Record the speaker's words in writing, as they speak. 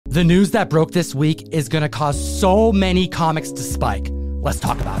The news that broke this week is going to cause so many comics to spike. Let's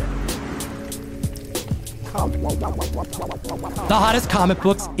talk about it. The hottest comic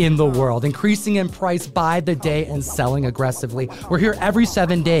books in the world, increasing in price by the day and selling aggressively. We're here every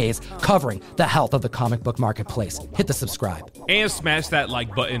 7 days covering the health of the comic book marketplace. Hit the subscribe. And smash that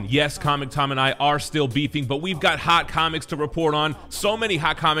like button. Yes, Comic Tom and I are still beefing, but we've got hot comics to report on. So many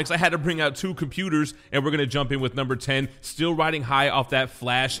hot comics, I had to bring out 2 computers, and we're going to jump in with number 10. Still riding high off that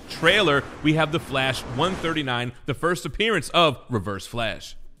Flash trailer. We have the Flash 139, the first appearance of Reverse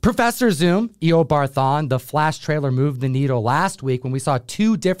Flash. Professor Zoom, E.O. Barthon, the Flash trailer moved the needle last week when we saw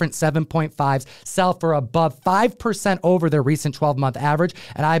 2 different 7.5s sell for above 5% over their recent 12-month average,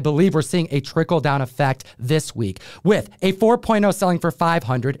 and I believe we're seeing a trickle-down effect this week, with a 4.0 selling for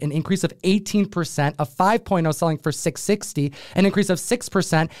 $500, an increase of 18%, a 5.0 selling for $660, an increase of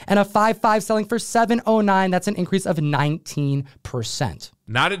 6%, and a 5.5 selling for $709. That's an increase of 19%.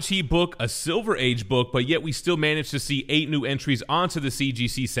 Not a cheap book, a Silver Age book, but yet we still managed to see 8 new entries onto the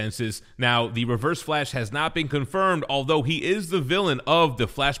CGC census. Now, the Reverse Flash has not been confirmed, although he is the villain of the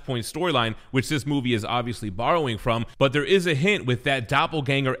Flashpoint storyline, which this movie is obviously borrowing from, but there is a hint with that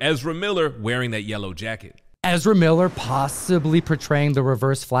doppelganger Ezra Miller wearing that yellow jacket. Ezra Miller possibly portraying the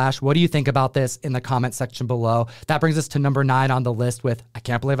Reverse Flash. What do you think about this in the comment section below? That brings us to number 9 on the list with, I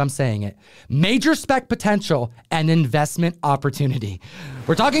can't believe I'm saying it, major spec potential and investment opportunity.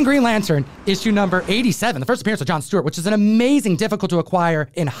 We're talking Green Lantern, issue number 87, the first appearance of Jon Stewart, which is an amazing, difficult to acquire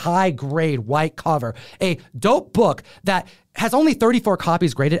in high-grade white cover. A dope book that has only 34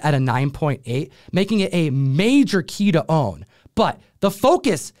 copies graded at a 9.8, making it a major key to own. But the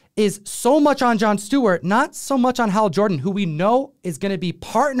focus is so much on Jon Stewart, not so much on Hal Jordan, who we know is going to be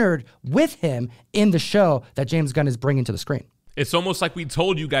partnered with him in the show that James Gunn is bringing to the screen. It's almost like we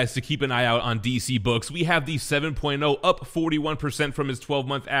told you guys to keep an eye out on DC books. We have the 7.0 up 41% from his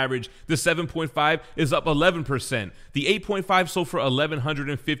 12-month average. The 7.5 is up 11%. The 8.5 sold for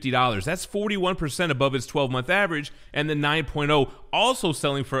 $1,150. That's 41% above its 12-month average. And the 9.0 also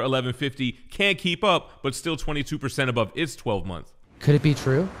selling for $1,150. Can't keep up, but still 22% above its 12-month. Could it be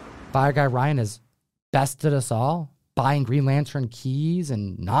true? Fire Guy Ryan has bested us all, buying Green Lantern keys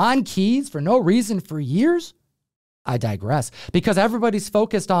and non-keys for no reason for years? I digress, because everybody's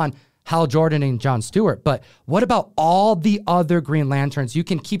focused on Hal Jordan and Jon Stewart, but what about all the other Green Lanterns? You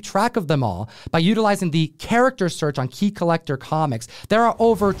can keep track of them all by utilizing the character search on Key Collector Comics. There are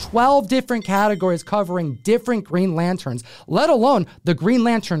over 12 different categories covering different Green Lanterns, let alone the Green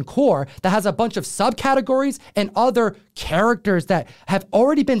Lantern Corps that has a bunch of subcategories and other characters that have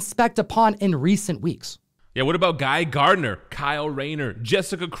already been spec'd upon in recent weeks. Yeah, what about Guy Gardner, Kyle Rayner,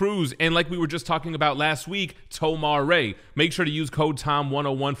 Jessica Cruz, and like we were just talking about last week, Tomar Ray. Make sure to use code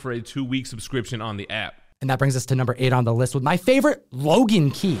TOM101 for a 2-week subscription on the app. And that brings us to number 8 on the list with my favorite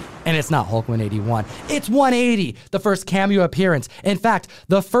Logan Key. And it's not Hulk 181. It's 180, the first cameo appearance. In fact,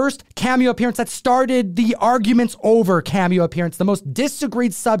 the first cameo appearance that started the arguments over cameo appearance, the most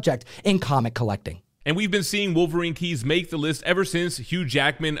disagreed subject in comic collecting. And we've been seeing Wolverine keys make the list ever since Hugh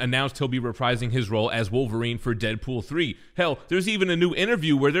Jackman announced he'll be reprising his role as Wolverine for Deadpool 3. Hell, there's even a new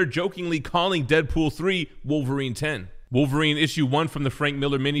interview where they're jokingly calling Deadpool 3 Wolverine 10. Wolverine issue 1 from the Frank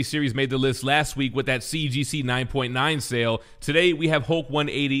Miller miniseries made the list last week with that CGC 9.9 sale. Today we have Hulk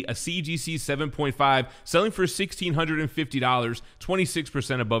 180, a CGC 7.5, selling for $1,650,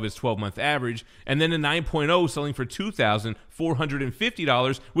 26% above its 12-month average, and then a 9.0 selling for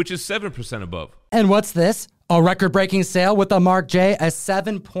 $2,450, which is 7% above. And what's this? A record-breaking sale with a Mark J, a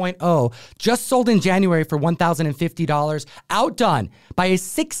 7.0, just sold in January for $1,050, outdone by a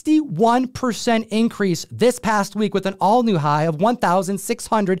 61% increase this past week with an all-new high of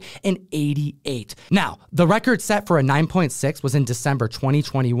 $1,688. Now, the record set for a 9.6 was in December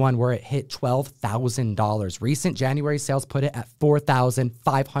 2021, where it hit $12,000. Recent January sales put it at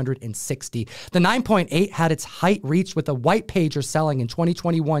 $4,560. The 9.8 had its height reached with a white pager selling in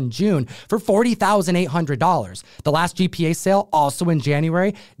 2021 June for $40,800. The last GPA sale, also in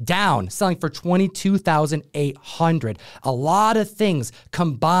January, down, selling for $22,800. A lot of things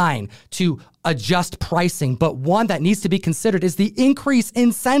combine to adjust pricing, but one that needs to be considered is the increase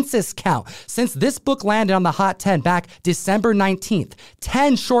in census count. Since this book landed on the Hot 10 back December 19th,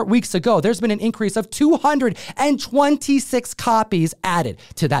 10 short weeks ago, there's been an increase of 226 copies added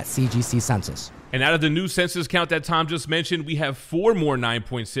to that CGC census. And out of the new census count that Tom just mentioned, we have 4 more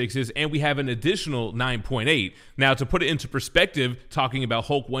 9.6s and we have an additional 9.8. Now, to put it into perspective, talking about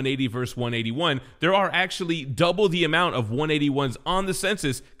Hulk 180 versus 181, there are actually double the amount of 181s on the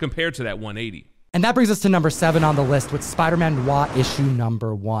census compared to that 180. And that brings us to number 7 on the list with Spider-Man Noir issue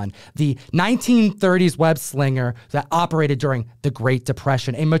number 1, the 1930s web slinger that operated during the Great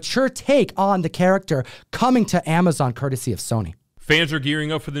Depression, a mature take on the character coming to Amazon courtesy of Sony. Fans are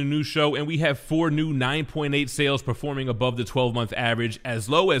gearing up for the new show, and we have 4 new 9.8 sales performing above the 12-month average, as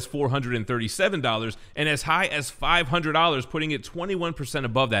low as $437 and as high as $500, putting it 21%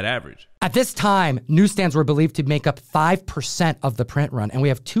 above that average. At this time, newsstands were believed to make up 5% of the print run, and we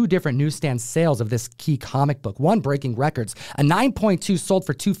have 2 different newsstand sales of this key comic book. One breaking records, a 9.2 sold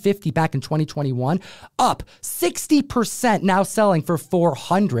for $250 back in 2021, up 60% now selling for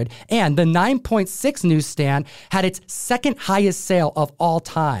 $400, and the 9.6 newsstand had its second highest sale of all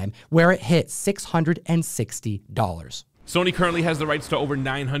time, where it hit $660. Sony currently has the rights to over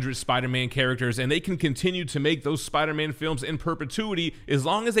 900 Spider-Man characters, and they can continue to make those Spider-Man films in perpetuity as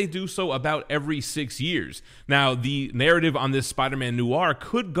long as they do so about every 6 years. Now, the narrative on this Spider-Man Noir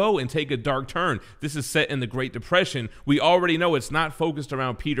could go and take a dark turn. This is set in the Great Depression. We already know it's not focused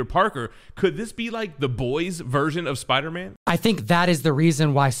around Peter Parker. Could this be like the boys' version of Spider-Man? I think that is the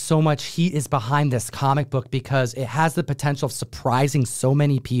reason why so much heat is behind this comic book, because it has the potential of surprising so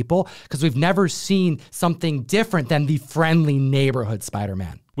many people, because we've never seen something different than the friendly neighborhood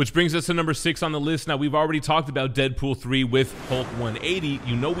Spider-Man. Which brings us to number 6 on the list. Now, we've already talked about Deadpool 3 with Hulk 180.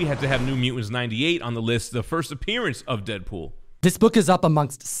 You know we had to have New Mutants 98 on the list, the first appearance of Deadpool. This book is up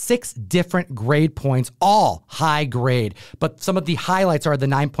amongst 6 different grade points, all high grade. But some of the highlights are the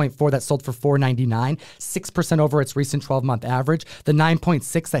 9.4 that sold for $499, 6% over its recent 12-month average, the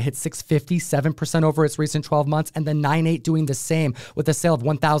 9.6 that hit $650, 7% over its recent 12 months, and the 9.8 doing the same with a sale of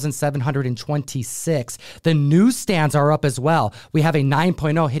 $1,726. The newsstands are up as well. We have a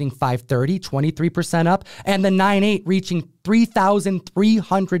 9.0 hitting $530, 23% up, and the 9.8 reaching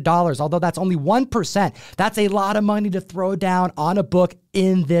 $3,300. Although that's only 1%, that's a lot of money to throw down on a book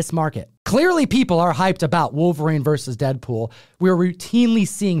in this market. Clearly, people are hyped about Wolverine versus Deadpool. We're routinely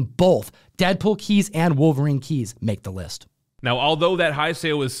seeing both Deadpool keys and Wolverine keys make the list. Now, although that high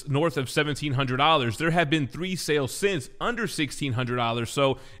sale was north of $1,700, there have been 3 sales since under $1,600,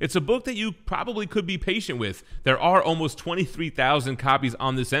 so it's a book that you probably could be patient with. There are almost 23,000 copies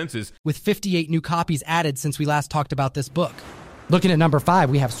on the census, with 58 new copies added since we last talked about this book. Looking at number 5,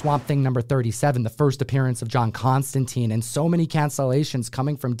 we have Swamp Thing number 37, the first appearance of John Constantine, and so many cancellations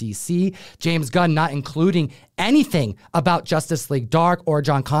coming from DC. James Gunn not including anything about Justice League Dark or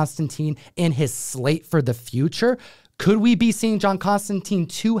John Constantine in his slate for the future. Could we be seeing John Constantine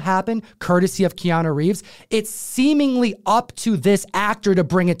 2 happen, courtesy of Keanu Reeves? It's seemingly up to this actor to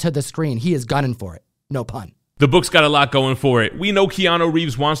bring it to the screen. He is gunning for it. No pun. The book's got a lot going for it. We know Keanu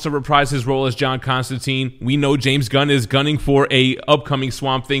Reeves wants to reprise his role as John Constantine. We know James Gunn is gunning for a upcoming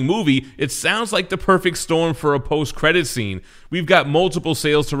Swamp Thing movie. It sounds like the perfect storm for a post-credit scene. We've got multiple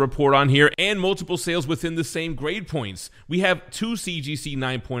sales to report on here and multiple sales within the same grade points. We have 2 CGC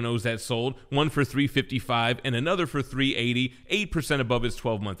 9.0s that sold, one for $355 and another for $380, 8% above its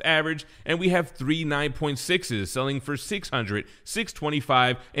 12-month average. And we have 3 9.6s selling for $600,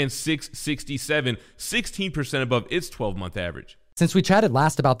 $625, and $667, 16% above its 12-month average. Since we chatted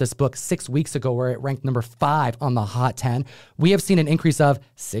last about this book 6 weeks ago, where it ranked number 5 on the Hot 10, we have seen an increase of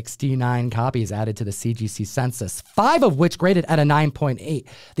 69 copies added to the CGC census, 5 of which graded at a 9.8.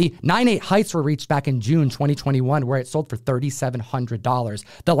 The 9.8 heights were reached back in June 2021, where it sold for $3,700.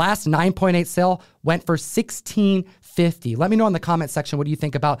 The last 9.8 sale went for $1,650. Let me know in the comment section, what do you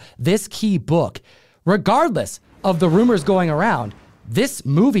think about this key book? Regardless of the rumors going around, this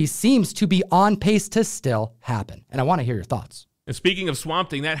movie seems to be on pace to still happen, and I want to hear your thoughts. And speaking of Swamp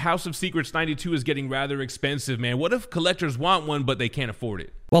Thing, that House of Secrets 92 is getting rather expensive, man. What if collectors want one, but they can't afford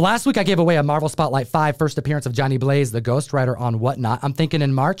it? Well, last week I gave away a Marvel Spotlight 5 first appearance of Johnny Blaze, the Ghost Rider on Whatnot. I'm thinking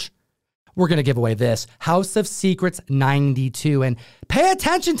in March, we're going to give away this House of Secrets 92. And pay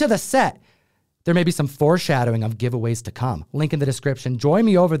attention to the set. There may be some foreshadowing of giveaways to come. Link in the description. Join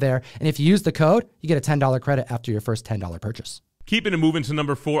me over there. And if you use the code, you get a $10 credit after your first $10 purchase. Keeping it moving to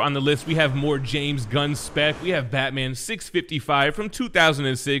number 4 on the list, we have more James Gunn spec. We have Batman 655 from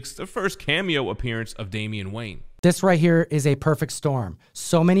 2006, the first cameo appearance of Damian Wayne. This right here is a perfect storm.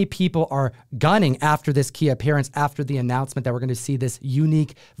 So many people are gunning after this key appearance, after the announcement that we're going to see this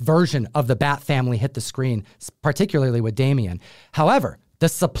unique version of the Bat family hit the screen, particularly with Damian. However, the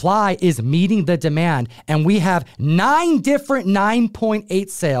supply is meeting the demand, and we have 9 different 9.8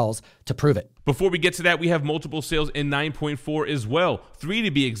 sales to prove it. Before we get to that, we have multiple sales in 9.4 as well. 3 to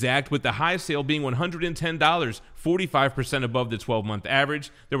be exact, with the high sale being $110, 45% above the 12-month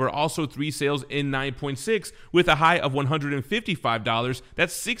average. There were also 3 sales in 9.6 with a high of $155.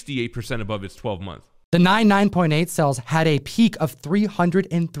 That's 68% above its 12-month. The 9.8 sales had a peak of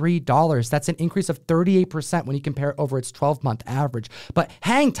 $303. That's an increase of 38% when you compare it over its 12-month average. But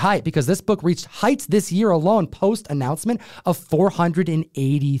hang tight, because this book reached heights this year alone post-announcement of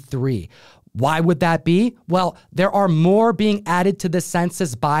 483. Why would that be? Well, there are more being added to the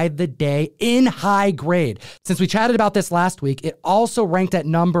census by the day in high grade. Since we chatted about this last week, it also ranked at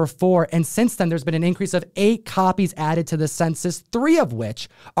number 4. And since then, there's been an increase of 8 copies added to the census, 3 of which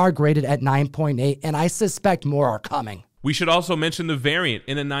are graded at 9.8. And I suspect more are coming. We should also mention the variant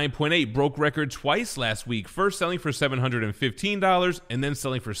in a 9.8 broke record twice last week, first selling for $715 and then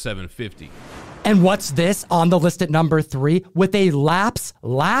selling for $750. And what's this on the list at number 3 with a lapse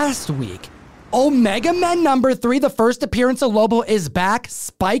last week? Omega Men number 3, the first appearance of Lobo, is back,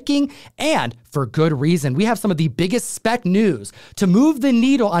 spiking, and for good reason. We have some of the biggest spec news to move the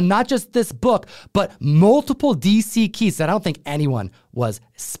needle on not just this book, but multiple DC keys that I don't think anyone was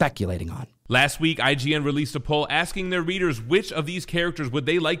speculating on. Last week, IGN released a poll asking their readers which of these characters would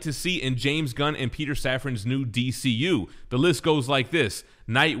they like to see in James Gunn and Peter Safran's new DCU. The list goes like this: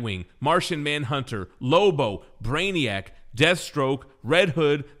 Nightwing, Martian Manhunter, Lobo, Brainiac, Deathstroke, Red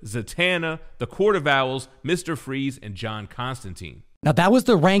Hood, Zatanna, the Court of Owls, Mr. Freeze, and John Constantine. Now, that was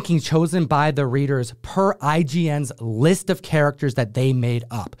the ranking chosen by the readers per IGN's list of characters that they made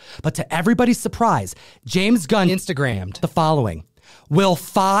up. But to everybody's surprise, James Gunn Instagrammed the following: will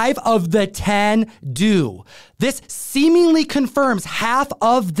 5 of the 10 do? This seemingly confirms half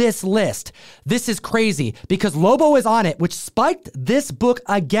of this list. This is crazy because Lobo is on it, which spiked this book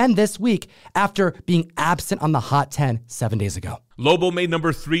again this week after being absent on the Hot 10 7 days ago. Lobo made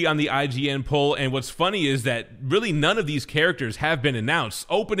number 3 on the IGN poll, and what's funny is that really none of these characters have been announced,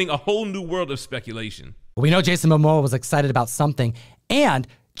 opening a whole new world of speculation. We know Jason Momoa was excited about something, and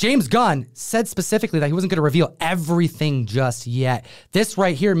James Gunn said specifically that he wasn't going to reveal everything just yet. This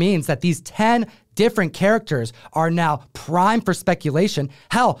right here means that these 10 different characters are now prime for speculation.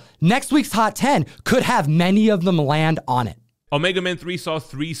 Hell, next week's Hot 10 could have many of them land on it. Omega Men 3 saw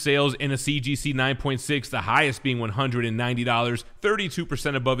 3 sales in a CGC 9.6, the highest being $190,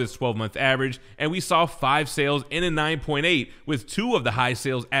 32% above its 12-month average, and we saw 5 sales in a 9.8, with 2 of the high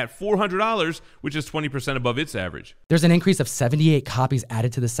sales at $400, which is 20% above its average. There's an increase of 78 copies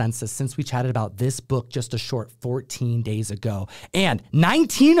added to the census since we chatted about this book just a short 14 days ago, and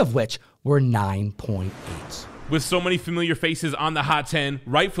 19 of which were 9.8. With so many familiar faces on the Hot 10,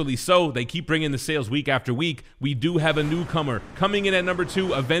 rightfully so, they keep bringing the sales week after week. We do have a newcomer. Coming in at number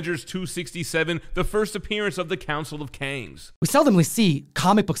 2, Avengers 267, the first appearance of the Council of Kangs. We seldomly see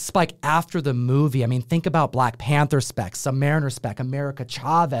comic books spike after the movie. I mean, think about Black Panther spec, Submariner spec, America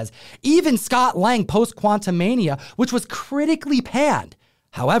Chavez, even Scott Lang post-Quantumania, which was critically panned.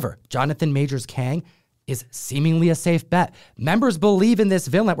 However, Jonathan Majors Kang is seemingly a safe bet. Members believe in this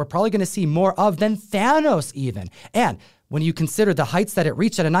villain that we're probably going to see more of than Thanos even. And when you consider the heights that it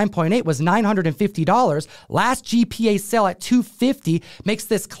reached at a 9.8 was $950, last GPA sale at $250 makes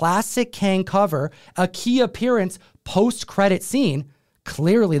this classic Kang cover a key appearance post-credit scene.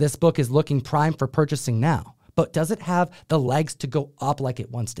 Clearly, this book is looking prime for purchasing now. But does it have the legs to go up like it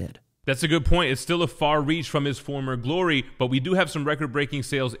once did? That's a good point. It's still a far reach from his former glory, but we do have some record-breaking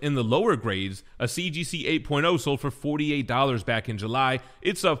sales in the lower grades. A CGC 8.0 sold for $48 back in July.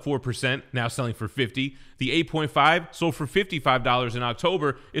 It's up 4%, now selling for $50. The 8.5 sold for $55 in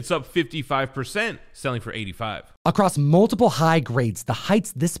October. It's up 55%, selling for $85. Across multiple high grades, the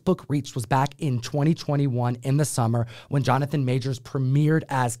heights this book reached was back in 2021 in the summer when Jonathan Majors premiered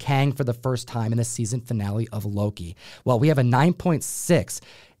as Kang for the first time in the season finale of Loki. Well, we have a 9.6,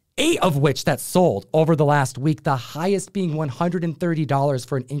 8 of which that sold over the last week, the highest being $130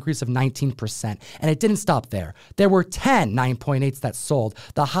 for an increase of 19%. And it didn't stop there. There were 10 9.8s that sold,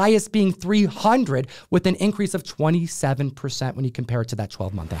 the highest being $300 with an increase of 27% when you compare it to that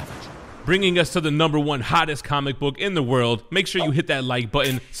 12-month average. Bringing us to the number 1 hottest comic book in the world. Make sure you hit that like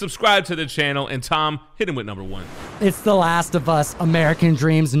button, subscribe to the channel, and Tom, hit him with number 1. It's The Last of Us, American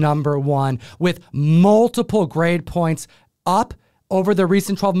Dreams number 1, with multiple grade points up over the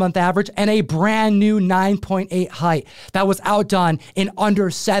recent 12-month average and a brand new 9.8 height that was outdone in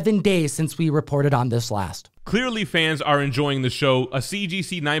under 7 days since we reported on this last. Clearly, fans are enjoying the show. A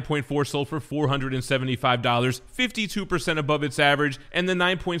CGC 9.4 sold for $475, 52% above its average, and the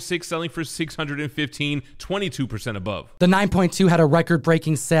 9.6 selling for $615, 22% above. The 9.2 had a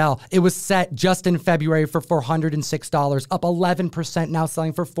record-breaking sale. It was set just in February for $406, up 11%, now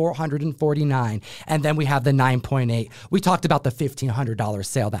selling for $449. And then we have the 9.8. We talked about the $1,500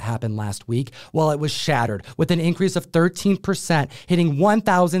 sale that happened last week. Well, it was shattered with an increase of 13%, hitting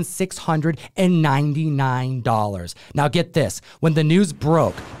 $1,699. $9. Now get this, when the news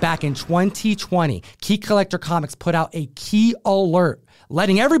broke back in 2020, Key Collector Comics put out a key alert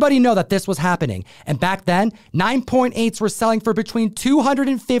letting everybody know that this was happening. And back then, 9.8s were selling for between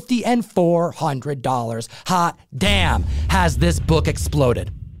 $250 and $400. Hot damn, has this book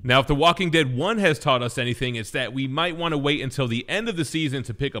exploded. Now, if The Walking Dead 1 has taught us anything, it's that we might want to wait until the end of the season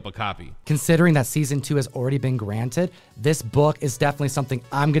to pick up a copy. Considering that season 2 has already been granted, this book is definitely something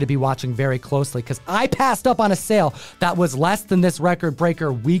I'm going to be watching very closely because I passed up on a sale that was less than this record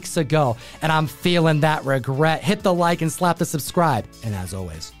breaker weeks ago, and I'm feeling that regret. Hit the like and slap the subscribe. And as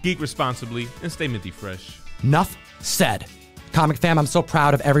always, geek responsibly and stay minty fresh. Enough said. Comic fam, I'm so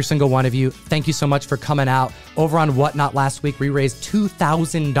proud of every single one of you. Thank you so much for coming out. Over on Whatnot last week, we raised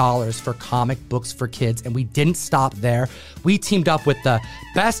 $2,000 for comic books for kids, and we didn't stop there. We teamed up with the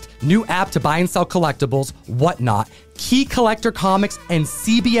best new app to buy and sell collectibles, Whatnot, Key Collector Comics, and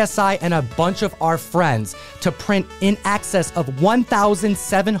CBSI, and a bunch of our friends to print in excess of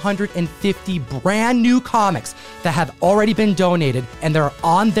 1,750 brand new comics that have already been donated, and they're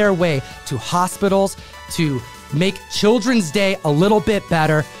on their way to hospitals to make Children's Day a little bit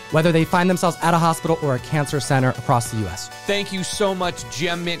better, whether they find themselves at a hospital or a cancer center across the U.S. Thank you so much,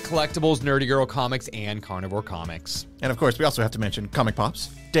 Gem Mint Collectibles, Nerdy Girl Comics, and Carnivore Comics. And of course, we also have to mention Comic Pops,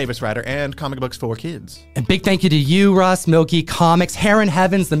 Davis Rider, and Comic Books for Kids. And big thank you to you, Russ, Milky Comics, Heron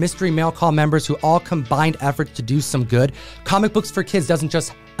Heavens, the Mystery Mail Call members who all combined efforts to do some good. Comic Books for Kids doesn't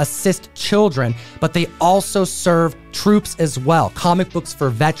just assist children, but they also serve troops as well. Comic books for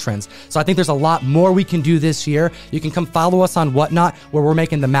veterans. So I think there's a lot more we can do this year. You can come follow us on Whatnot, where we're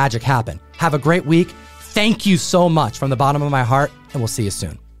making the magic happen. Have a great week. Thank you so much from the bottom of my heart, and we'll see you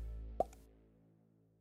soon.